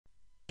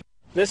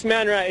This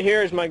man right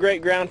here is my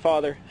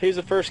great-grandfather. He's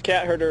the first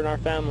cat herder in our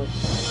family.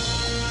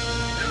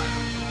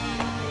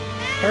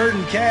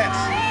 Herding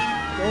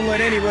cats. Don't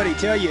let anybody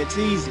tell you it's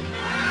easy.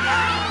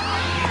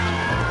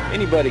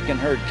 Anybody can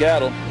herd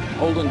cattle.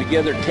 Holding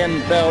together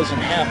 10,000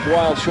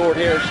 half-wild short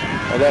hairs,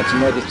 well, that's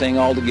another thing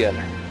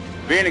altogether.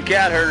 Being a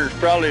cat herder is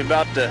probably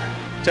about the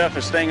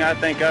toughest thing I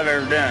think I've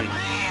ever done.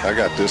 I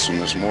got this one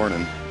this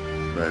morning,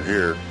 right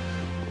here,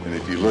 and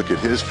if you look at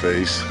his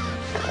face,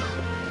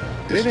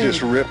 it's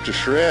just ripped to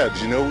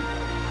shreds, you know?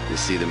 You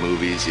see the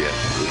movies, you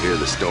hear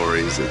the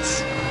stories,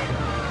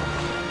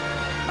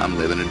 I'm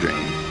living a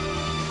dream.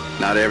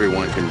 Not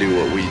everyone can do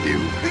what we do.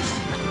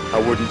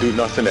 I wouldn't do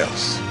nothing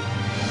else.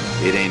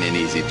 It ain't an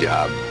easy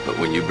job, but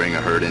when you bring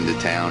a herd into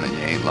town and you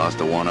ain't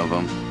lost a one of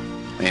them,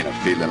 ain't a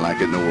feeling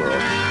like it in the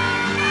world.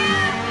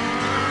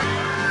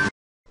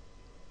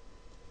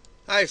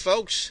 Hi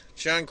folks,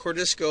 John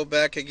Cordisco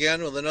back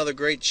again with another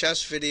great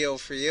chess video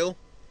for you.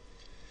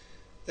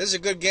 This is a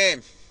good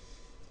game.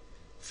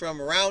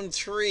 From round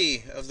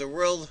 3 of the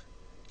World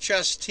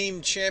Chess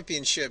Team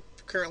Championship,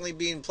 currently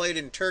being played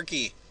in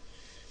Turkey.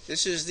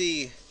 This is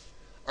the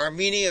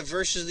Armenia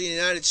versus the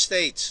United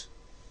States.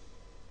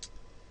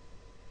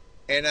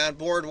 And on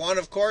board 1,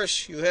 of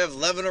course, you have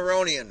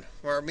Aronian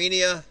from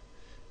Armenia,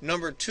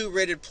 number 2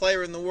 rated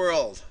player in the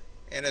world.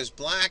 And as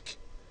black,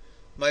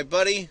 my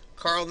buddy,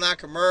 Karl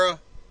Nakamura,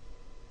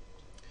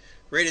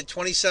 rated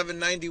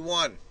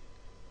 2791.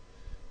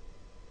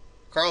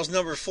 Karl's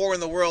number 4 in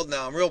the world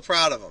now. I'm real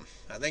proud of him.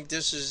 I think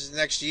this is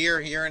next year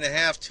and a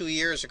half, 2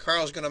 years, that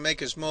Karl's going to make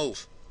his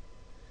move.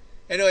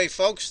 Anyway,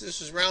 folks,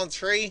 this is round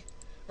 3.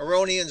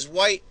 Aronian's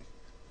white.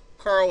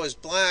 Karl is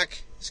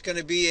black. It's going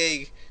to be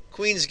a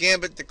Queen's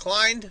Gambit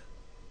declined.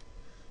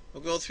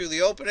 We'll go through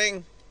the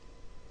opening.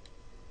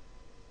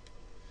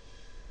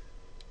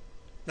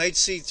 Knight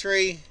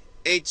c3,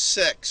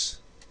 h6.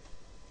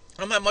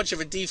 I'm not much of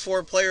a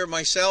d4 player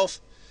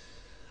myself.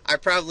 I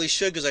probably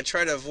should, because I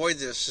try to avoid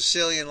the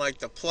Sicilian like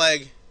the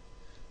plague.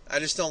 I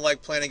just don't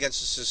like playing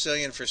against the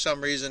Sicilian for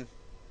some reason.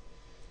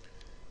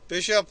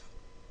 Bishop,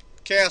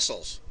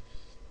 castles.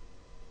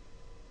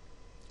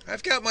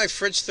 I've got my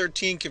Fritz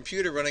 13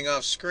 computer running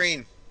off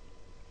screen.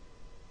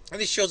 And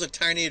this shows a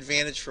tiny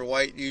advantage for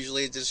white,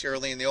 usually this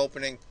early in the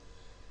opening.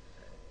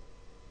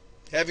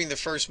 Having the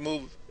first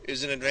move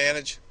is an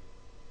advantage.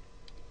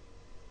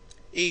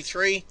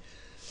 e3.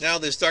 Now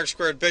this dark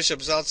squared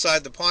bishop is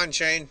outside the pawn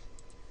chain.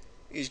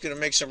 He's going to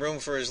make some room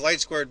for his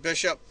light squared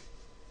bishop.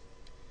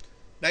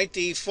 Knight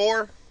to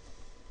e4.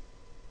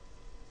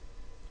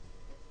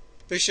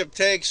 Bishop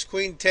takes,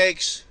 queen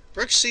takes.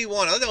 Rook c1.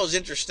 I thought that was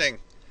interesting,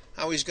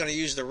 how he's going to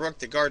use the rook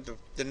to guard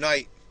the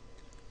knight.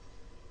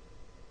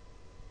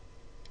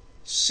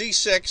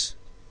 c6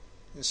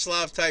 in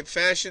Slav type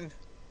fashion.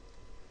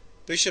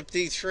 Bishop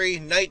d3,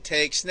 knight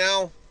takes.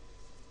 Now,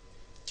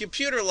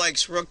 computer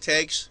likes rook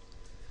takes.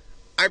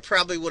 I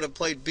probably would have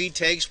played b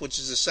takes, which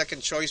is the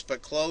second choice,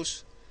 but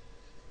close.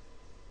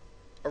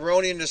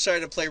 Aronian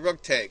decided to play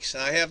rook takes,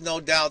 and I have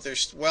no doubt they're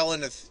well in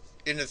the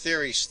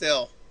theory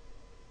still.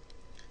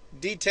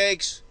 D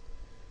takes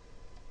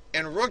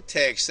and rook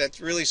takes. That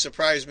really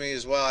surprised me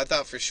as well. I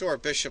thought for sure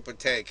bishop would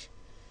take.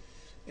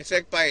 In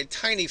fact, by a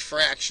tiny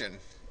fraction,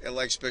 it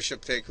likes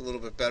bishop take a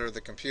little bit better than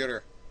the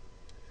computer.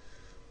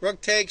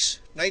 Rook takes,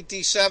 knight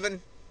d7.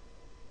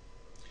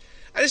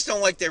 I just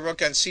don't like their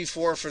rook on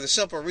c4 for the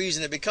simple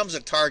reason it becomes a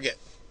target.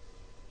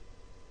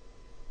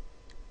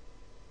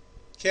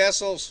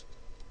 Castles,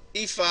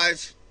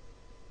 e5.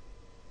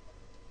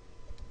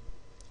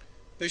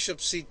 Bishop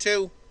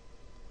c2.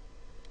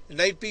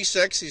 Knight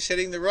b6, he's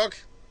hitting the rook.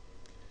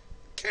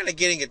 Kind of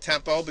getting a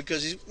tempo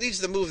because he needs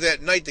to move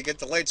that knight to get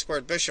the light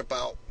squared bishop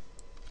out.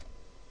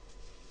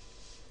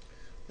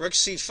 Rook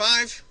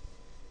c5.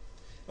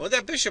 And with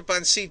that bishop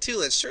on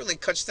c2, that certainly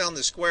cuts down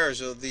the squares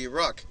of the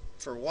rook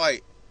for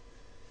white.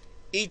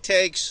 E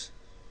takes.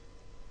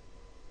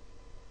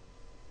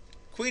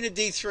 Queen of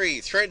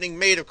d3, threatening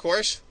mate, of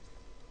course.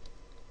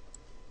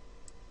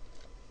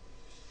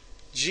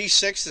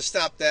 g6 to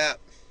stop that.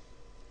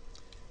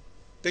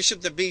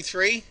 Bishop to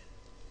b3.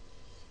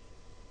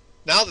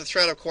 Now the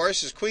threat, of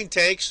course, is queen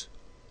takes.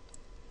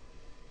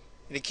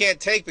 And he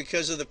can't take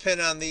because of the pin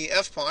on the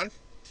f-pawn.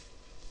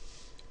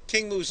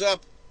 King moves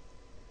up.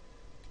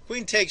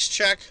 Queen takes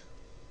check.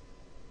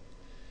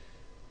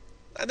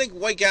 I think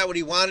white got what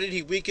he wanted.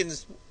 He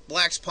weakened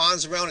black's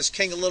pawns around his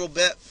king a little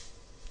bit.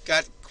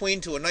 Got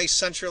queen to a nice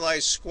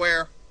centralized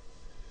square.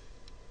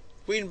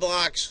 Queen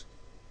blocks.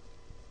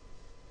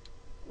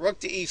 Rook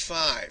to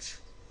e5.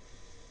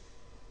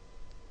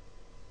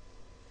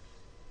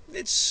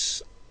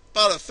 It's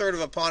about a third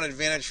of a pawn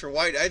advantage for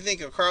white. I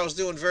think Karl's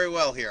doing very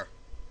well here.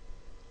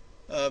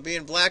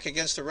 Being black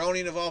against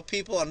Aronian of all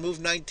people on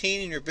move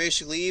 19, and you're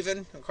basically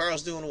even.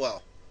 Karl's doing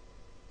well.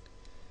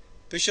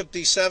 Bishop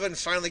d7,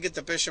 finally get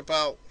the bishop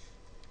out.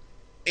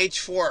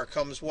 h4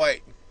 comes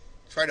white.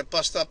 Try to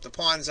bust up the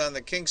pawns on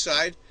the king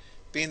side,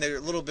 being they're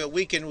a little bit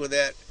weakened with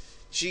that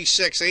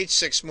g6,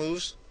 h6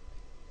 moves.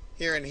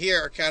 Here and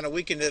here kind of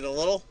weakened it a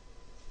little.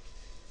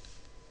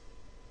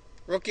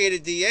 Rook a to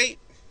d8.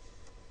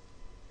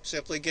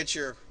 Simply get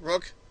your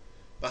rook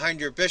behind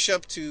your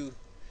bishop to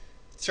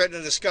threaten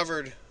a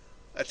discovered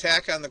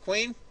attack on the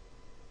queen.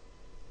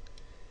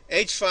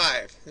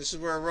 H5. This is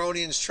where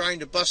Aronian's trying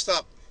to bust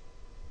up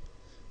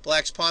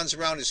Black's pawns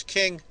around his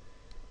king.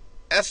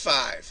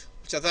 F5,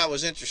 which I thought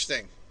was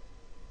interesting.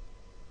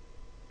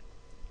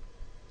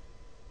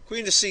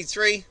 Queen to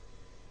C3.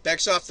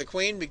 Backs off the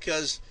queen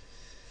because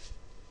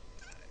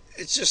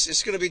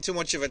it's going to be too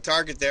much of a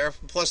target there.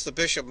 Plus the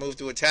bishop moved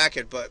to attack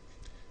it, but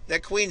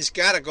that queen's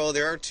got to go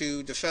there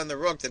to defend the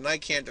rook. The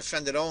knight can't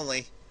defend it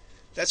only.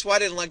 That's why I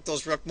didn't like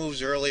those rook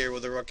moves earlier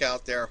with the rook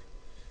out there.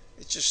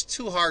 It's just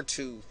too hard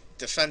to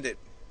defend it.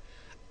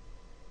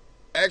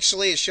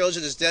 Actually, it shows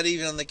it as dead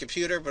even on the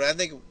computer, but I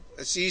think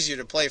it's easier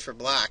to play for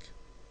black.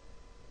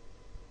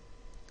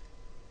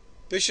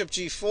 Bishop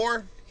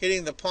G4,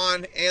 hitting the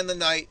pawn and the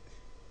knight.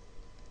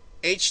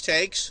 H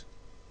takes.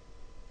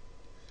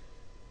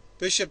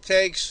 Bishop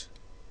takes.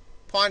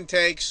 Pawn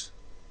takes.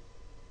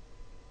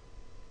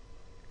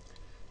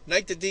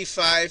 Knight to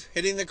D5,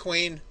 hitting the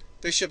queen.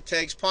 Bishop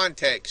takes, pawn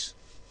takes.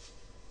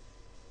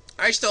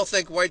 I still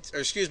think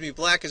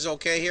black is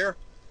okay here.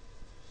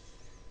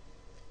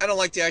 I don't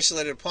like the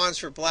isolated pawns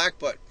for black,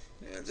 but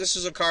this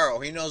is a Caro.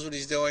 He knows what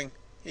he's doing.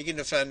 He can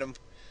defend him.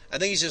 I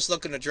think he's just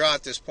looking to draw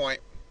at this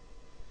point.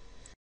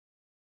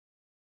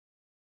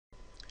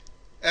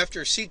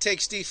 After C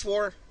takes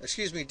D4,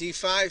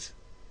 D5,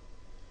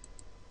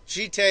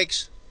 G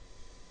takes,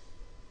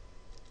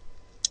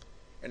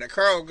 and the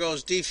Caro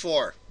goes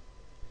D4.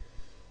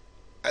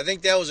 I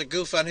think that was a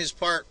goof on his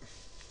part.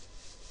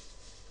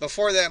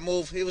 Before that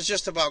move, he was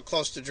just about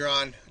close to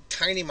drawn.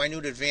 Tiny,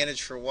 minute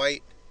advantage for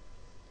white.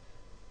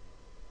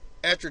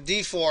 After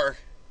D4,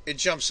 it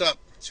jumps up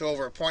to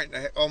over a point,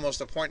 almost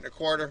a point and a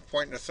quarter,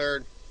 point and a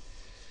third.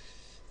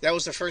 That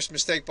was the first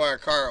mistake by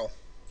Caro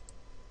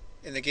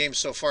in the game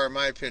so far, in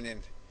my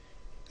opinion.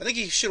 I think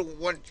he should have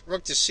went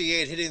rook to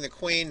C8, hitting the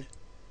queen.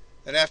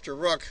 Then after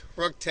rook,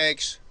 rook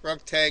takes,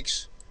 rook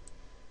takes,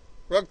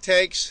 rook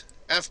takes,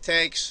 F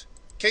takes,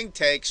 king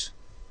takes.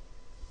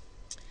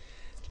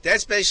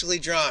 That's basically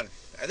drawn.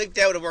 I think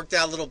that would have worked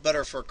out a little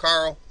better for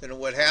Caro than it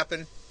would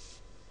happen.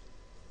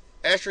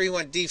 After he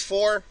went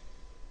D4,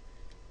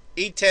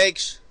 E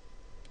takes,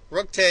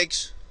 rook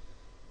takes,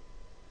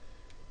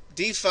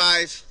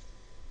 D5.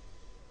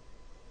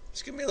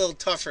 It's going to be a little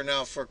tougher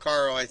now for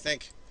Caro, I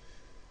think.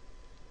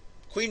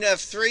 Queen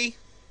F3,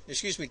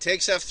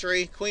 takes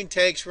F3, queen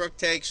takes, rook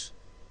takes.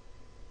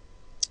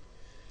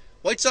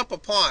 White's up a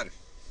pawn.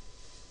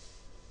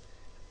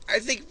 I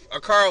think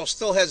Caro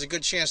still has a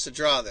good chance to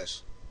draw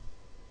this.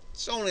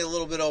 It's only a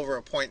little bit over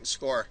a point in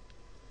score.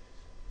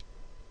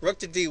 Rook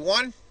to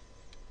D1.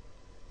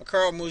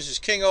 Caro moves his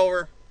king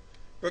over.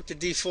 Rook to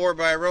D4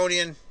 by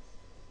Aronian.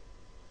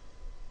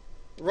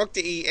 Rook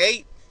to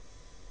E8.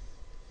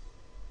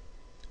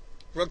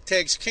 Rook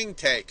takes, king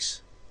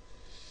takes.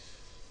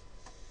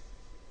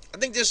 I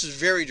think this is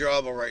very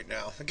drawable right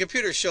now. The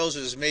computer shows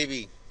it as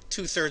maybe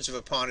 2/3 of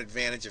a pawn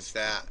advantage, if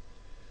that.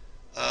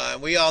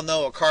 We all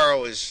know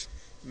Caro is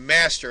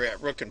master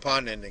at rook and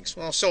pawn endings.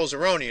 Well, so is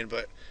Aronian,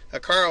 but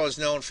Caro is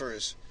known for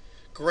his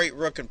great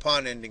rook and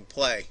pawn ending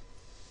play.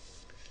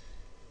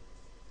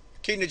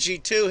 King to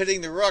G2,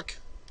 hitting the rook.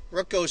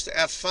 Rook goes to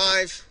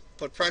F5,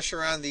 put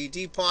pressure on the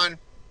D pawn.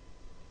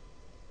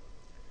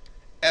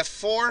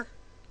 F4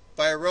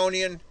 by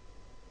Aronian.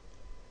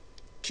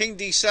 King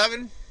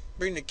D7,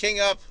 bring the king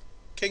up.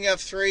 King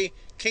F3,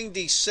 King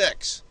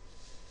D6.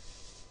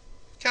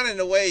 Kind of in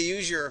a way,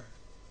 use your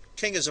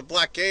king as a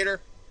black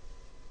gator.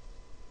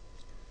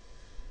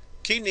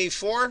 King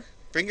E4,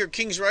 bring your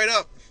kings right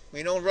up.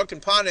 We know rook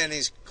and pawn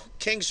endings,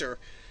 kings are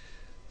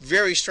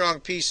very strong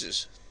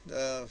pieces.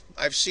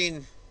 I've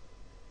seen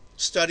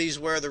studies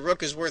where the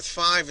rook is worth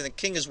 5 and the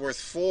king is worth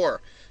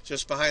 4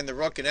 just behind the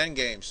rook in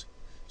endgames.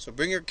 So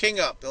bring your king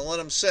up, don't let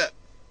him sit.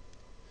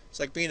 It's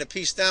like being a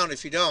piece down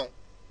if you don't.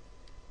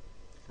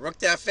 Rook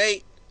to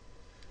F8,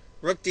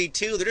 rook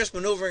D2. They're just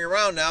maneuvering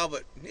around now,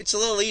 but it's a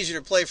little easier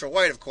to play for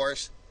white, of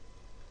course.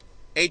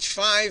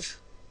 H5,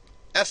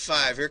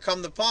 F5. Here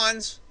come the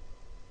pawns.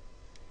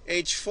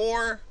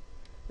 H4,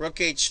 rook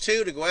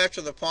H2 to go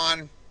after the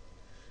pawn.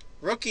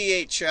 Rook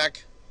E8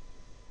 check.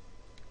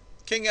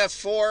 King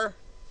F4,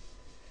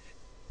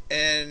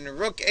 and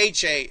rook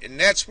H8, and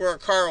that's where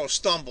Caro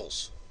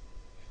stumbles.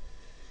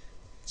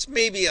 It's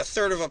maybe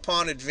 1/3 of a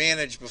pawn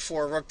advantage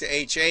before rook to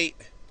H8,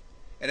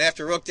 and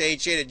after rook to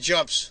H8 it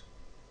jumps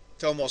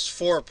to almost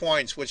 4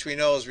 points, which we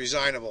know is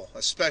resignable,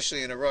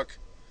 especially in a rook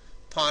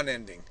pawn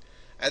ending.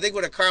 I think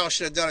what Caro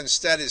should have done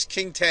instead is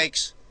king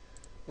takes,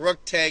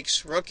 rook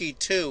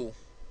E2,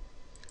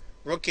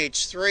 rook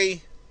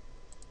H3,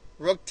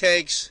 rook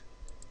takes,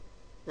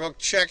 rook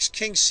checks,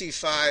 king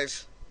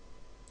C5,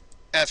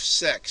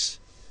 F6.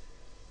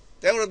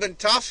 That would have been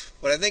tough,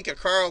 but I think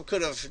Caro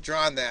could have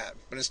drawn that.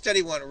 But instead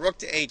he went rook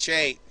to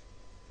H8,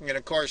 and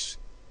of course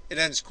it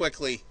ends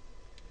quickly.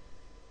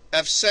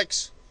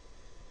 F6,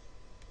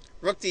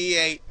 rook to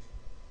E8,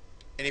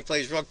 and he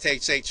plays rook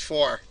takes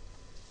H4.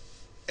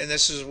 And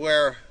this is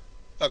where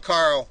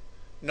Caro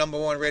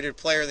 #1 rated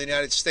player in the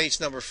United States,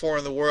 #4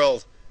 in the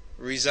world,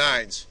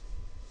 resigns.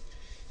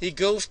 He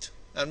goofed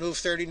on move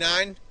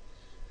 39.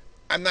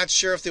 I'm not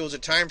sure if there was a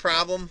time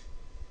problem.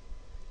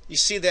 You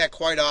see that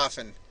quite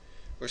often,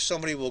 where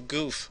somebody will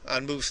goof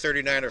on move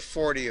 39 or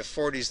 40 if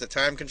 40 is the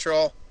time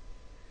control.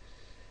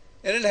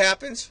 And it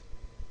happens.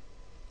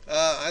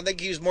 I think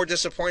he was more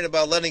disappointed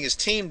about letting his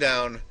team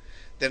down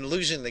than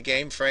losing the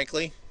game,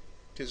 frankly.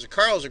 Because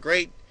Carl's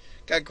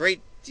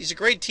he's a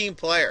great team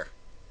player.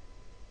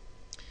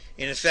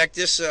 And in fact,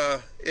 this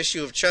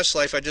issue of Chess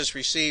Life I just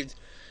received,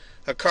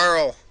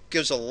 Carl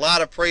gives a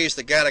lot of praise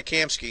to Gata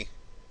Kamsky.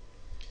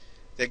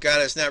 That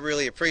Gata is not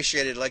really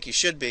appreciated like he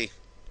should be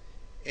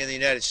in the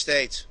United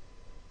States.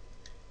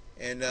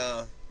 And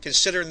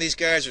considering these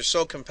guys are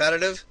so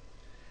competitive,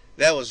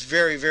 that was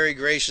very, very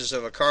gracious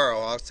of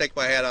Carl. I'll take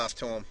my hat off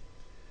to him.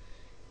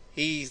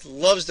 He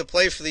loves to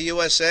play for the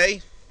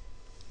USA.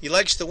 He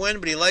likes to win,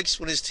 but he likes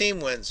when his team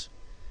wins.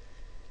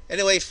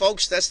 Anyway,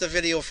 folks, that's the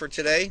video for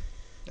today.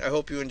 I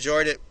hope you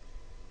enjoyed it.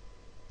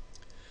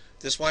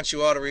 Just want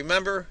you all to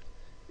remember,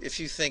 if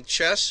you think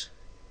chess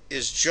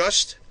is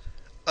just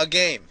a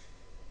game,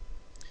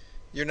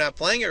 you're not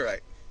playing it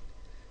right.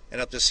 And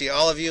I hope to see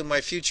all of you in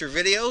my future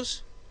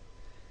videos.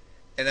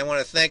 And I want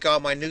to thank all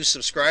my new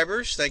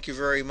subscribers. Thank you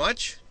very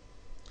much.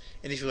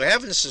 And if you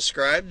haven't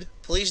subscribed,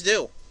 please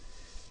do.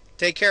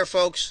 Take care,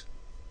 folks.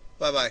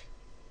 Bye-bye.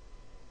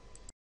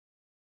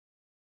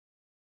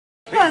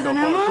 ¿Qué pasa,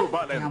 Namo?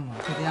 Te amo,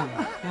 te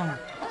amo, te amo.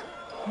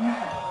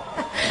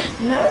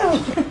 No.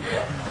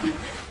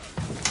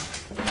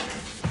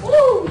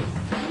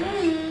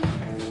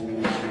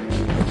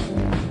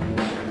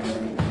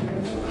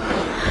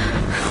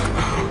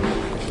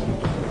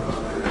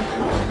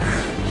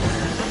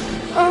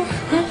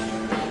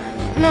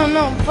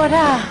 No,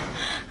 pará.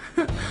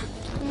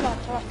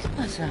 Basta. ¿Qué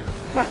pasa?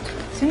 Basta.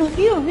 Se nos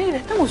dio, negra,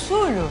 estamos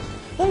solos.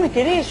 Vos me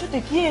querés, yo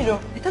te quiero.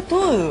 Está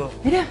todo.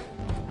 Mirá.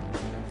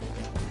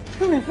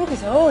 No me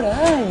enfoques ahora,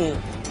 dale.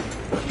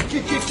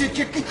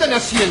 ¿Qué están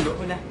haciendo?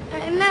 Hola.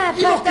 Nada,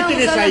 ¿Y vos qué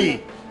tenés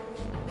ahí?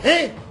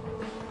 ¿Eh?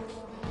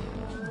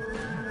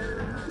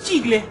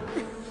 Chicle.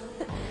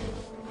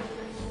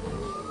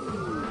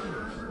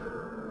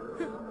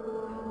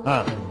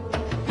 Ah.